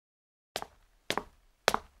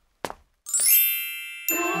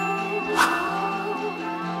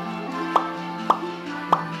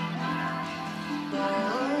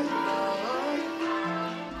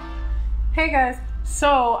Hey guys,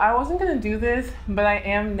 so I wasn't gonna do this, but I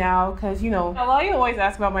am now because, you know, a lot of you always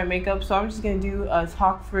ask about my makeup, so I'm just gonna do a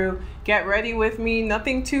talk through. Get ready with me,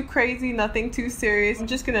 nothing too crazy, nothing too serious. I'm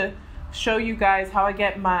just gonna show you guys how I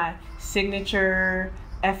get my signature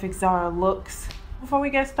EfikZara looks. Before we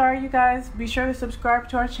get started, you guys, be sure to subscribe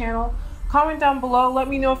to our channel. Comment down below, let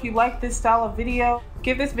me know if you like this style of video.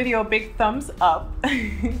 Give this video a big thumbs up.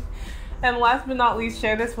 And last but not least,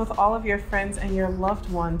 share this with all of your friends and your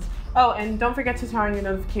loved ones. Oh, and don't forget to turn on your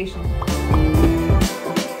notifications.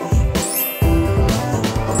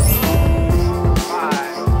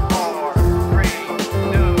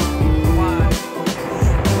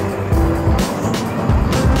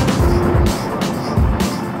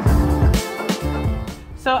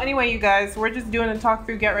 So anyway, you guys, we're just doing a talk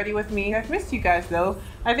through, get ready with me. I've missed you guys though.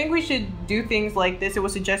 I think we should do things like this. It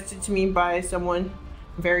was suggested to me by someone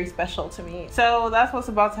very special to me. So that's what's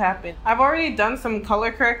about to happen. I've already done some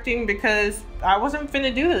color correcting because I wasn't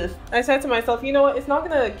finna do this. I said to myself, you know what, it's not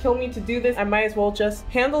gonna kill me to do this. I might as well just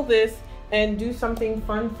handle this and do something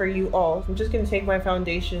fun for you all. I'm just gonna take my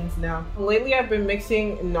foundations now. Lately I've been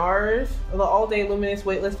mixing NARS, the All Day Luminous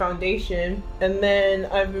Weightless Foundation, and then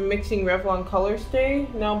I've been mixing Revlon Color Stay.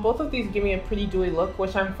 Now both of these give me a pretty dewy look,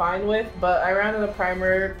 which I'm fine with, but I ran out of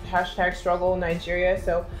primer, #struggle Nigeria,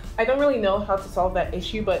 so I don't really know how to solve that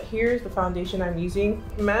issue, but here's the foundation I'm using.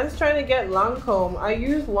 Man's trying to get Lancome. I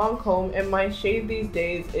use Lancome and my shade these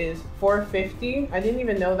days is 450. I didn't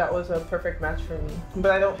even know that was a perfect match for me,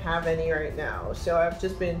 but I don't have any right now. So I've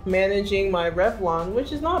just been managing my Revlon,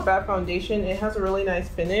 which is not a bad foundation. It has a really nice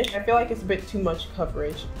finish. I feel like it's a bit too much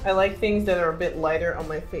coverage. I like things that are a bit lighter on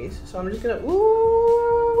my face. So I'm just gonna,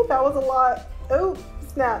 ooh, that was a lot. Oh,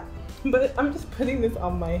 snap. But I'm just putting this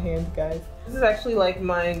on my hand, guys. This is actually like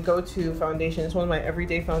my go-to foundation. It's one of my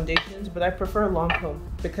everyday foundations, but I prefer Lancome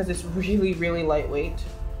because it's really, really lightweight.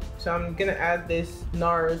 So I'm gonna add this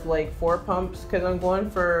NARS like 4 pumps because I'm going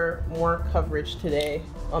for more coverage today.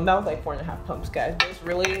 That was like 4.5 pumps, guys. But it's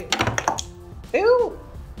really, ew,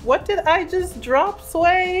 what did I just drop,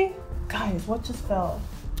 Sway? Guys, what just fell?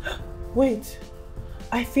 Wait.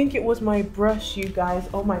 I think it was my brush, you guys.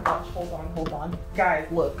 Oh my gosh, hold on. Guys,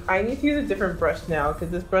 look, I need to use a different brush now because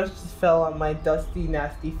this brush just fell on my dusty,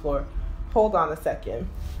 nasty floor. Hold on a second.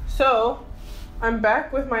 So, I'm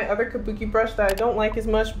back with my other kabuki brush that I don't like as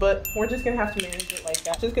much, but we're just gonna have to manage it like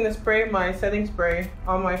that. Just gonna spray my setting spray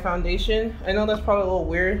on my foundation. I know that's probably a little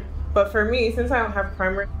weird, but for me, since I don't have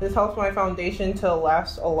primer, this helps my foundation to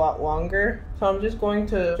last a lot longer. So I'm just going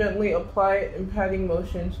to gently apply it in patting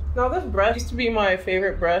motions. Now this brush used to be my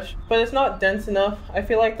favorite brush, but it's not dense enough. I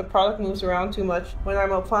feel like the product moves around too much when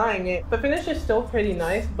I'm applying it. The finish is still pretty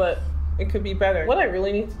nice, but it could be better. What I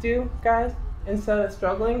really need to do, guys, instead of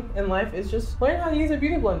struggling in life, is just learn how to use a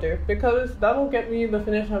beauty blender, because that'll get me the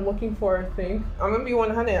finish I'm looking for, I think. I'm gonna be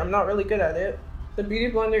 100, I'm not really good at it. The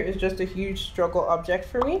beauty blender is just a huge struggle object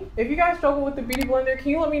for me. If you guys struggle with the beauty blender, can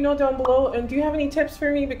you let me know down below? And do you have any tips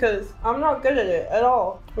for me? Because I'm not good at it at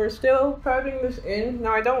all. We're still patting this in.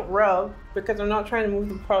 Now I don't rub because I'm not trying to move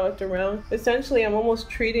the product around. Essentially, I'm almost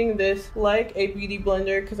treating this like a beauty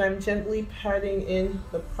blender because I'm gently patting in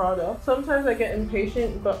the product. Sometimes I get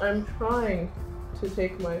impatient, but I'm trying to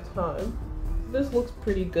take my time. This looks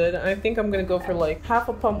pretty good. I think I'm gonna go for like half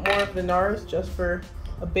a pump more of the NARS just for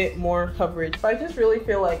a bit more coverage. But I just really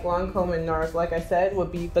feel like Lancome and NARS, like I said,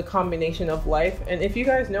 would be the combination of life. And if you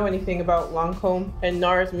guys know anything about Lancome and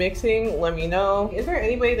NARS mixing, let me know. Is there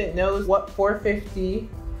anybody that knows what 450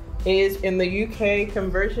 is in the UK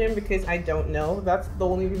conversion? Because I don't know. That's the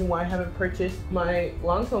only reason why I haven't purchased my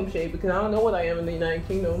Lancome shade, because I don't know what I am in the United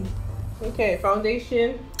Kingdom. Okay,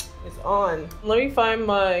 foundation is on. Let me find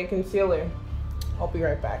my concealer. I'll be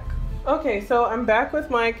right back. Okay, so I'm back with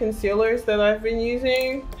my concealers that I've been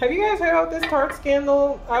using. Have you guys heard about this TARTE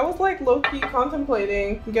scandal? I was like low-key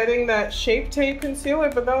contemplating getting that Shape Tape concealer,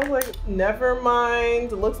 but I was like, never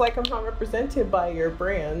mind. It looks like I'm not represented by your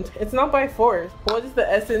brand. It's not by force. What is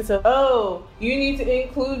the essence of, oh, you need to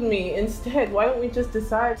include me? Instead, why don't we just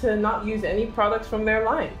decide to not use any products from their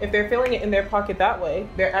line? If they're filling it in their pocket that way,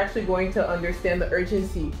 they're actually going to understand the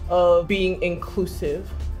urgency of being inclusive.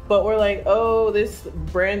 But we're like, oh, this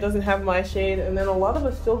brand doesn't have my shade, and then a lot of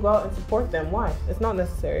us still go out and support them. Why? It's not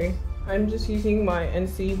necessary. I'm just using my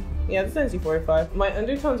NC, yeah, this is NC45. My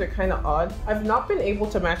undertones are kind of odd. I've not been able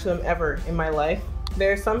to match them ever in my life.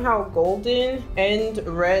 They're somehow golden and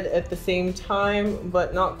red at the same time,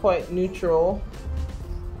 but not quite neutral.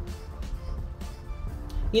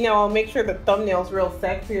 You know, I'll make sure the thumbnail's real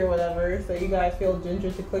sexy or whatever, so you guys feel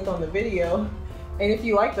ginger to click on the video. And if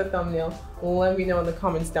you like the thumbnail, let me know in the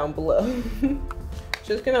comments down below.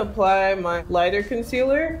 Just gonna apply my lighter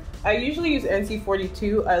concealer. I usually use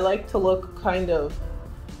NC42. I like to look kind of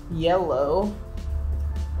yellow.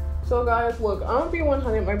 So guys, look, I'm gonna be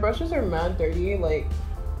 100. My brushes are mad dirty. Like,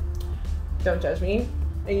 don't judge me.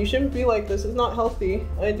 And you shouldn't be like this. It's not healthy.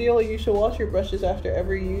 Ideally, you should wash your brushes after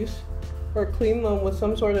every use, or clean them with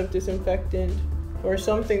some sort of disinfectant or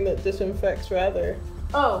something that disinfects rather.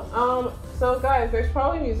 Oh, so guys, there's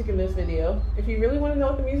probably music in this video. If you really want to know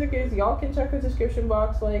what the music is, y'all can check the description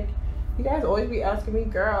box. Like, you guys always be asking me,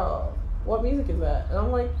 girl, what music is that? And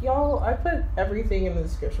I'm like, y'all, I put everything in the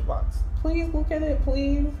description box. Please look at it,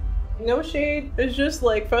 please. No shade. It's just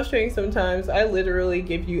like frustrating sometimes. I literally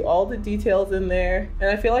give you all the details in there, and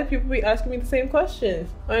I feel like people be asking me the same questions.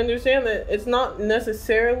 I understand that it's not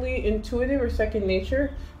necessarily intuitive or second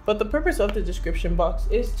nature, but the purpose of the description box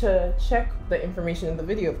is to check the information in the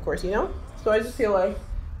video, of course, you know? So I just feel like,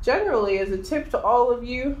 generally, as a tip to all of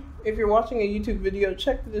you, if you're watching a YouTube video,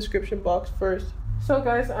 check the description box first. So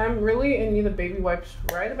guys, I'm really in need of baby wipes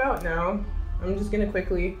right about now. I'm just gonna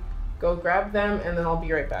quickly go grab them and then I'll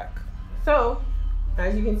be right back. So,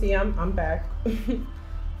 as you can see, I'm back.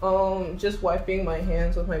 Just wiping my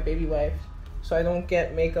hands with my baby wipes so I don't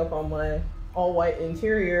get makeup on my all white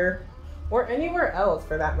interior, or anywhere else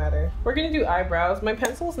for that matter. We're gonna do eyebrows. My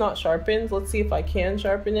pencil's not sharpened. Let's see if I can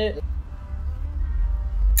sharpen it.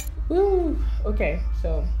 Woo! Okay,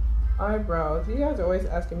 so eyebrows. You guys are always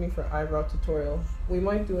asking me for eyebrow tutorial. We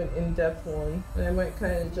might do an in-depth one, and I might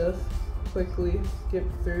kind of just quickly skip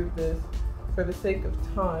through this for the sake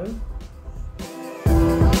of time.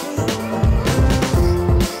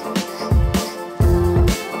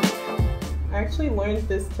 I actually learned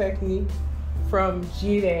this technique from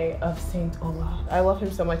GRWM St. Olaf. I love him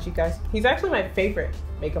so much, you guys. He's actually my favorite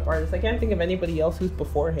makeup artist. I can't think of anybody else who's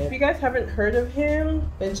before him. If you guys haven't heard of him,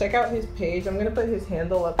 then check out his page. I'm gonna put his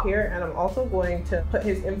handle up here, and I'm also going to put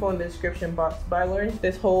his info in the description box. But I learned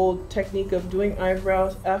this whole technique of doing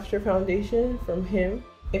eyebrows after foundation from him.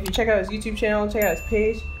 If you check out his YouTube channel, check out his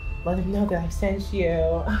page, let him know that I sent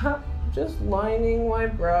you. Just lining my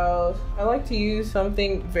brows. I like to use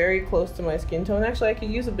something very close to my skin tone. Actually, I could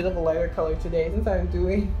use a bit of a lighter color today since I'm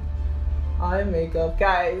doing eye makeup.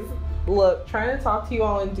 Guys, look, trying to talk to you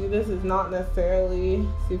all and do this is not necessarily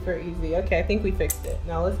super easy. Okay, I think we fixed it.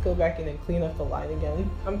 Now let's go back in and clean up the line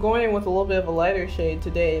again. I'm going in with a little bit of a lighter shade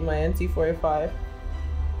today, my NC45.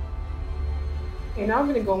 And now I'm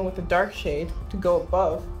gonna go in with a dark shade to go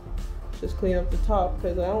above. Just clean up the top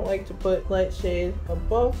because I don't like to put light shade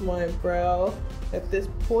above my brow at this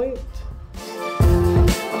point.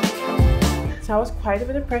 So that was quite a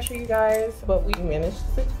bit of pressure, you guys, but we managed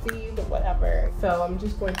to succeed, whatever. So I'm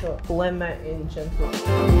just going to blend that in gently.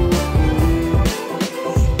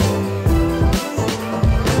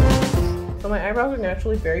 So my eyebrows are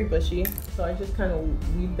naturally very bushy, so I just kind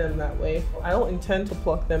of leave them that way. I don't intend to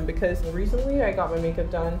pluck them because recently I got my makeup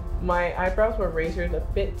done. My eyebrows were razored a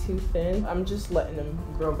bit too thin. I'm just letting them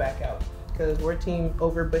grow back out because we're team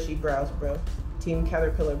over bushy brows, bro. Team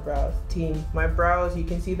caterpillar brows. Team my brows, you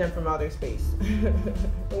can see them from outer space.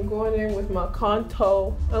 I'm going in with my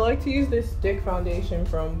contour. I like to use this stick foundation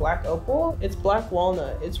from Black Opal. It's black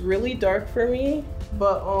walnut. It's really dark for me,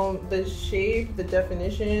 but the shade, the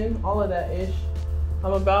definition, all of that ish,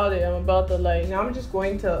 I'm about it. I'm about the light. Now I'm just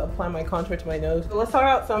going to apply my contour to my nose. So let's talk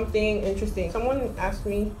about something interesting. Someone asked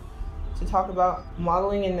me to talk about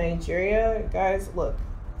modeling in Nigeria. Guys, look,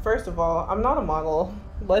 first of all, I'm not a model.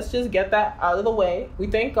 Let's just get that out of the way. We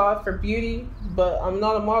thank God for beauty, but I'm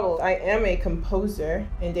not a model. I am a composer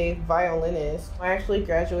and a violinist. I actually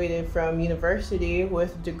graduated from university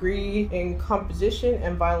with a degree in composition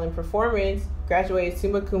and violin performance. Graduated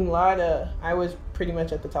summa cum laude. I was pretty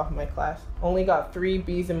much at the top of my class. Only got 3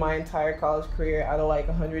 B's in my entire college career out of like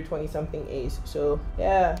 120 something A's. So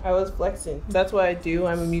yeah, I was flexing. That's what I do.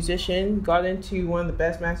 I'm a musician. Got into one of the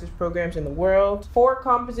best master's programs in the world for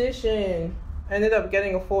composition. I ended up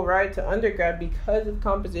getting a full ride to undergrad because of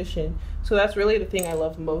composition. So that's really the thing I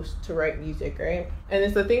love most, to write music, right? And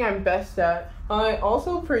it's the thing I'm best at. I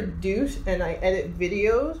also produce and I edit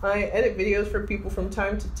videos. I edit videos for people from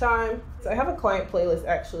time to time. So I have a client playlist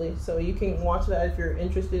actually, so you can watch that if you're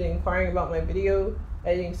interested in inquiring about my video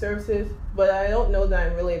editing services. But I don't know that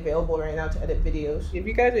I'm really available right now to edit videos. If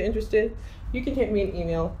you guys are interested, you can hit me an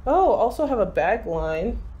email. Oh, also have a bag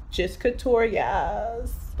line. Just Couture,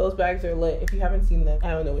 yes. Those bags are lit. If you haven't seen them, I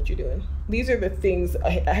don't know what you're doing. These are the things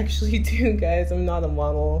I actually do, guys. I'm not a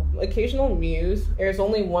model. Occasional muse. There's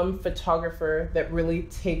only one photographer that really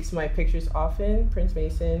takes my pictures often, Prince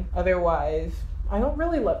Mason. Otherwise, I don't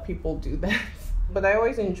really let people do that. But I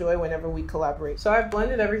always enjoy whenever we collaborate. So I've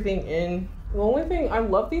blended everything in. The only thing, I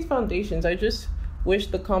love these foundations. I just wish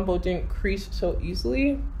the combo didn't crease so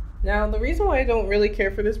easily. Now, the reason why I don't really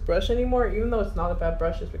care for this brush anymore, even though it's not a bad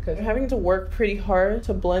brush, is because I'm having to work pretty hard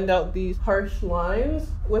to blend out these harsh lines.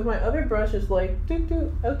 With my other brush, it's like,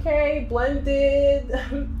 okay, blended.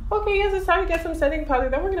 Okay, yes, it's time to get some setting powder.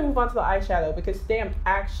 Then we're gonna move on to the eyeshadow, because today I'm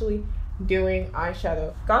actually doing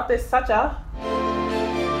eyeshadow. Got this Sacha.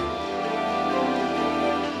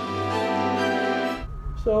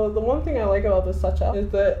 So the one thing I like about the Sacha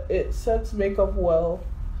is that it sets makeup well.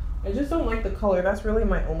 I just don't like the color. That's really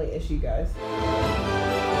my only issue, guys.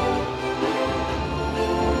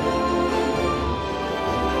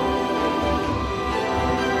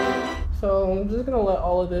 So I'm just gonna let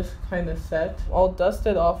all of this kind of set. I'll dust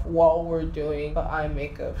it off while we're doing the eye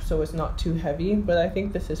makeup so it's not too heavy, but I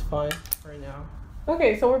think this is fine for now.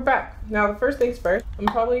 Okay, so we're back. Now the first things first, I'm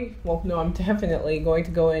definitely going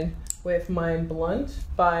to go in with my Blunt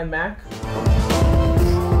by MAC.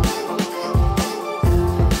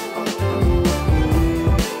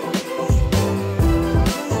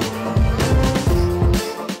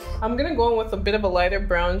 I'm gonna go in with a bit of a lighter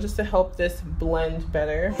brown just to help this blend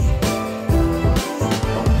better.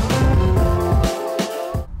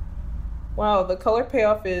 Wow, the color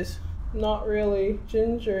payoff is not really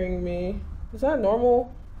gingering me. Is that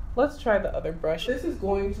normal? Let's try the other brush. This is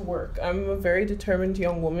going to work. I'm a very determined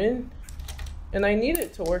young woman and I need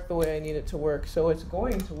it to work the way I need it to work, so it's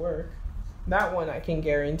going to work. That one I can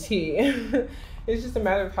guarantee. It's just a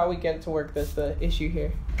matter of how we get it to work that's the issue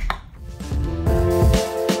here.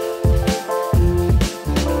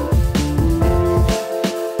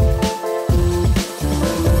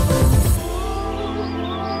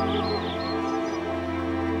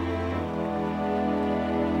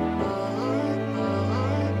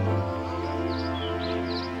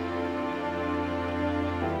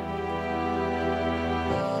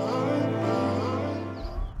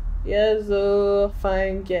 Yes,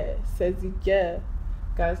 fine, yeah, says yeah.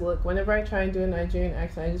 Guys, look, whenever I try and do a Nigerian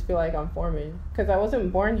accent, I just feel like I'm foreign. Because I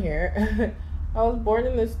wasn't born here. I was born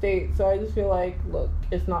in the States, so I just feel like, look,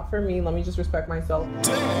 it's not for me. Let me just respect myself.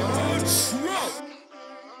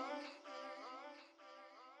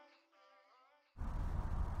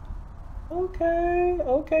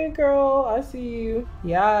 Okay, girl, I see you.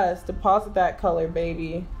 Yes, deposit that color,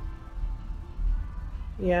 baby.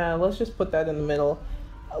 Yeah, let's just put that in the middle.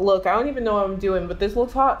 Look, I don't even know what I'm doing, but this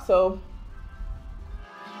looks hot, so.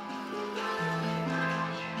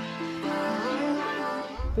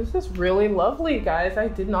 This is really lovely, guys. I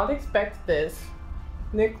did not expect this.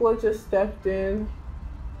 Nicola just stepped in.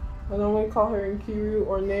 I normally call her Nkiru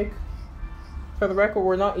or Nick. For the record,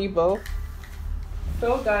 we're not Igbo.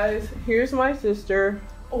 So, guys, here's my sister.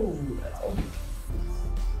 Oh, no.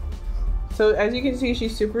 So, as you can see,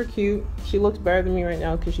 she's super cute. She looks better than me right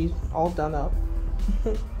now because she's all done up.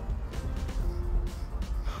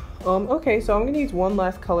 Okay, so I'm gonna use one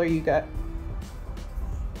last color you got.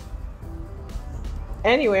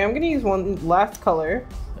 Anyway, I'm gonna use one last color.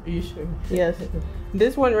 Are you sure? Yes.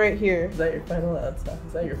 This one right here. Is that your final answer?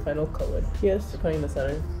 Is that your final color? Yes. You're putting in the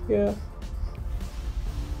center? Yeah.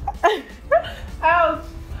 Ouch!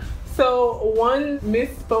 So one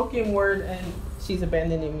misspoken word and she's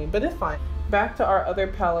abandoning me, but it's fine. Back to our other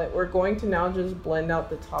palette. We're going to now just blend out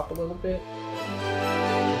the top a little bit.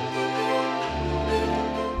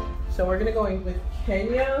 So we're gonna go in with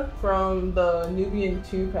Kenya from the Nubian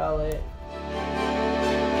 2 palette.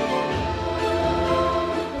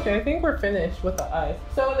 Okay, I think we're finished with the eyes.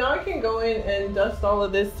 So now I can go in and dust all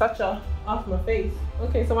of this Sacha off my face.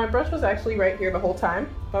 Okay, so my brush was actually right here the whole time.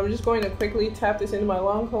 But I'm just going to quickly tap this into my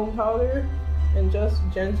Lancome powder and just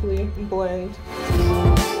gently blend.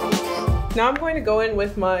 Now I'm going to go in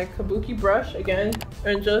with my kabuki brush again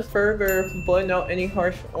and just further blend out any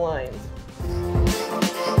harsh lines.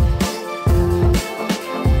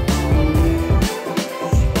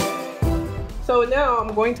 So now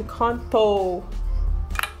I'm going to Kanto.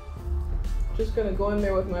 Just gonna go in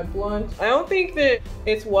there with my Blunt. I don't think that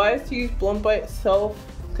it's wise to use Blunt by itself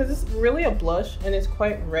because it's really a blush and it's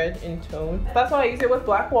quite red in tone. That's why I use it with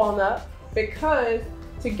Black Walnut, because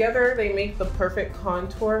together they make the perfect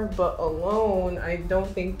contour, but alone I don't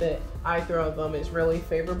think that either of them is really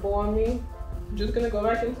favorable on me. I'm just gonna go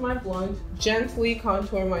back into my Blunt, gently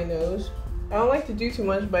contour my nose. I don't like to do too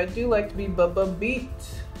much, but I do like to be beat.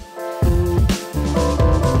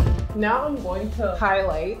 Now I'm going to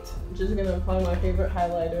highlight. I'm just gonna apply my favorite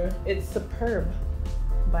highlighter. It's Superb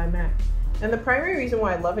by MAC. And the primary reason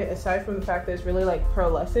why I love it, aside from the fact that it's really like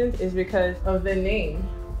pearlescent, is because of the name.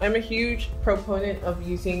 I'm a huge proponent of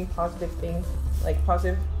using positive things, like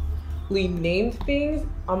positively named things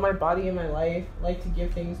on my body and my life. I like to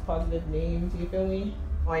give things positive names, you feel me?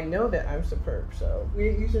 I know that I'm superb, so we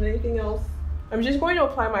ain't using anything else. I'm just going to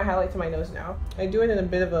apply my highlight to my nose now. I do it in a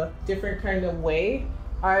bit of a different kind of way.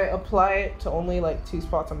 I apply it to only like 2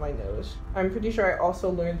 spots on my nose. I'm pretty sure I also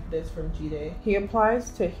learned this from G-Day. He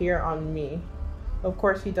applies to here on me. Of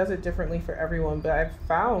course, he does it differently for everyone, but I've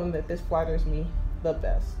found that this flatters me the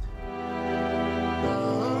best.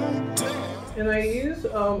 And I use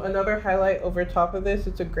another highlight over top of this.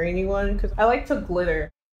 It's a grainy one because I like to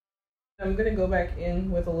glitter. I'm gonna go back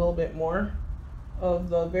in with a little bit more of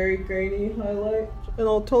the very grainy highlight. And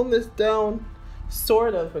I'll tone this down,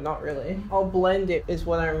 sort of, but not really. I'll blend it is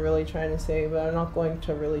what I'm really trying to say, but I'm not going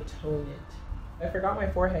to really tone it. I forgot my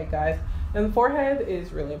forehead, guys. And the forehead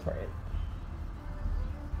is really important.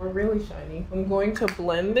 We're really shiny. I'm going to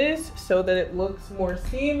blend this so that it looks more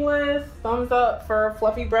seamless. Thumbs up for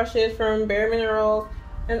fluffy brushes from Bare Minerals.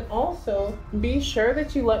 And also, be sure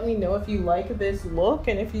that you let me know if you like this look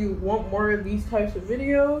and if you want more of these types of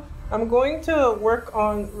videos. I'm going to work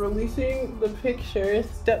on releasing the pictures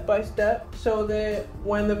step by step so that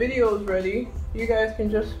when the video is ready, you guys can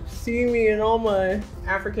just see me in all my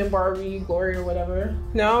African Barbie glory or whatever.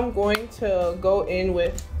 Now I'm going to go in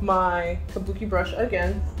with my kabuki brush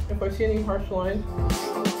again if I see any harsh lines.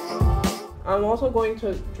 I'm also going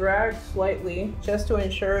to drag slightly just to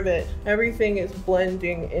ensure that everything is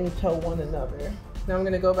blending into one another. Now I'm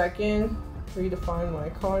going to go back in, redefine my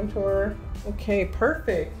contour. Okay,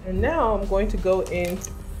 perfect. And now I'm going to go in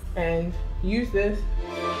and use this.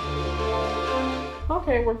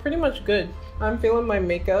 Okay, we're pretty much good. I'm feeling my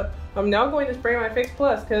makeup. I'm now going to spray my Fix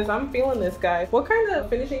Plus because I'm feeling this, guys. What kind of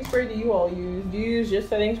finishing spray do you all use? Do you use just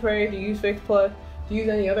setting spray? Do you use Fix Plus? Do you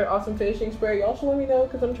use any other awesome finishing spray? Y'all should let me know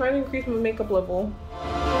because I'm trying to increase my makeup level.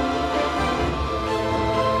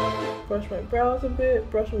 Brush my brows a bit,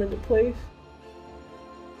 brush them into place.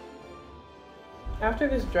 After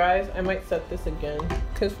this dries, I might set this again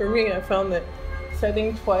because for me, I found that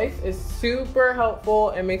setting twice is super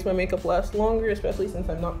helpful and makes my makeup last longer, especially since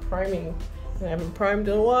I'm not priming and I haven't primed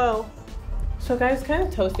in a while. So guys, it's kind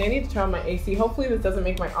of toasty. I need to turn on my AC. Hopefully this doesn't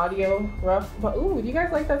make my audio rough, but ooh, do you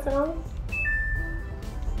guys like that sound?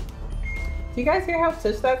 Do you guys hear how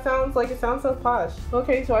tush that sounds? Like, it sounds so posh.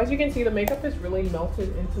 Okay, so as you can see, the makeup is really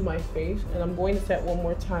melted into my face and I'm going to set one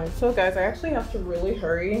more time. So guys, I actually have to really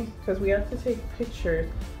hurry because we have to take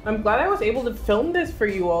pictures. I'm glad I was able to film this for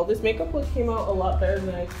you all. This makeup look came out a lot better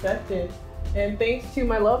than I expected. And thanks to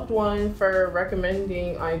my loved one for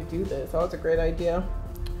recommending I do this. That was a great idea.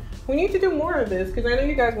 We need to do more of this because I know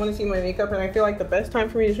you guys want to see my makeup and I feel like the best time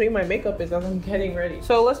for me to show you my makeup is as I'm getting ready.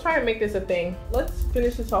 So let's try and make this a thing. Let's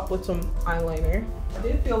finish this off with some eyeliner. I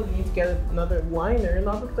did feel the need to get another liner,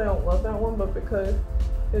 not because I don't love that one, but because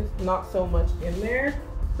it's not so much in there.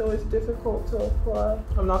 So it's difficult to apply.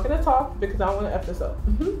 I'm not going to talk because I want to F this up.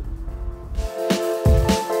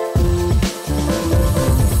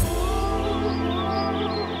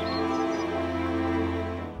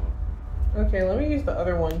 Okay, let me use the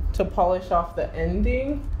other one to polish off the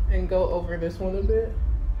ending and go over this one a bit.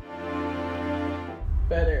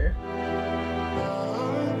 Better.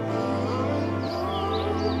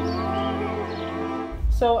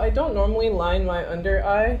 So I don't normally line my under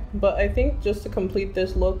eye, but I think just to complete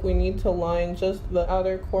this look, we need to line just the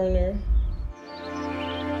outer corner.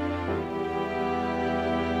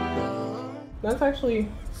 That's actually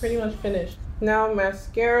pretty much finished. Now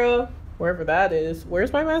mascara. Wherever that is.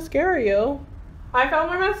 Where's my mascara, yo? I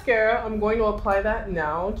found my mascara. I'm going to apply that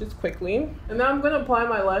now, just quickly. And then I'm going to apply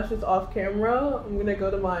my lashes off camera. I'm going to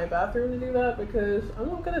go to my bathroom to do that because I'm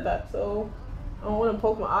not good at that. So I don't want to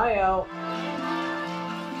poke my eye out.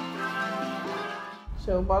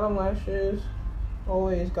 So bottom lashes,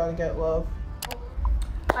 always gotta get love.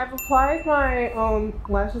 I've applied my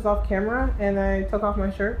lashes off camera and I took off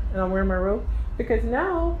my shirt and I'm wearing my robe because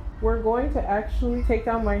now we're going to actually take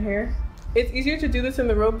down my hair. It's easier to do this in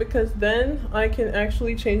the robe because then I can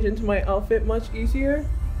actually change into my outfit much easier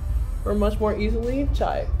or much more easily.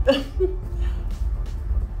 Chai.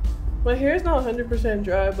 My hair is not 100%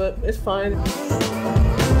 dry, but it's fine.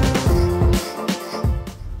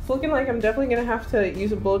 It's looking like I'm definitely gonna have to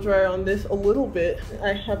use a blow dryer on this a little bit.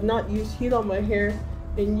 I have not used heat on my hair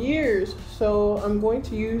in years, so I'm going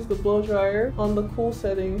to use the blow dryer on the cool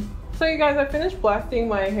setting. So you guys, I finished blasting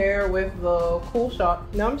my hair with the Cool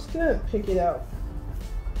Shot. Now I'm just gonna pick it out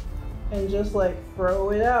and just like throw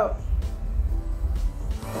it out.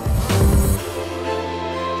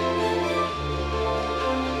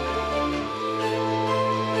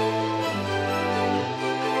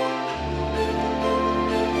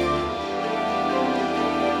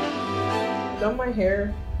 Done my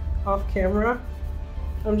hair off camera.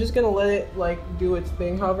 I'm just gonna let it like do its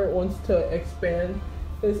thing, however it wants to expand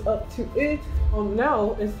is up to it.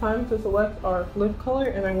 Now it's time to select our lip color,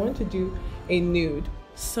 and I want to do a nude.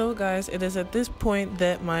 So guys, it is at this point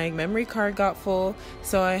that my memory card got full,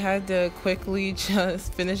 so I had to quickly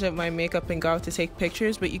just finish up my makeup and go out to take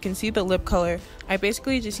pictures. But you can see the lip color. I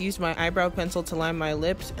basically just used my eyebrow pencil to line my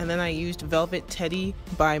lips, and then I used Velvet Teddy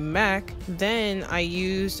by MAC. Then I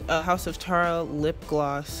used a House of Tara lip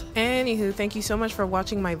gloss. Anywho, thank you so much for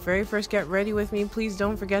watching my very first Get Ready With Me. Please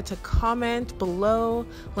don't forget to comment below.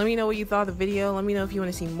 Let me know what you thought of the video. Let me know if you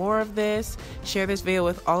want to see more of this. Share this video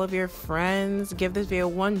with all of your friends. Give this video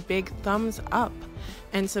one big thumbs up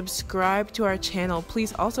and subscribe to our channel.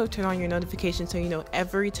 Please also turn on your notifications so you know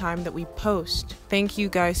every time that we post. Thank you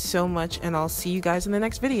guys so much, and I'll see you guys in the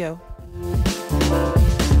next video.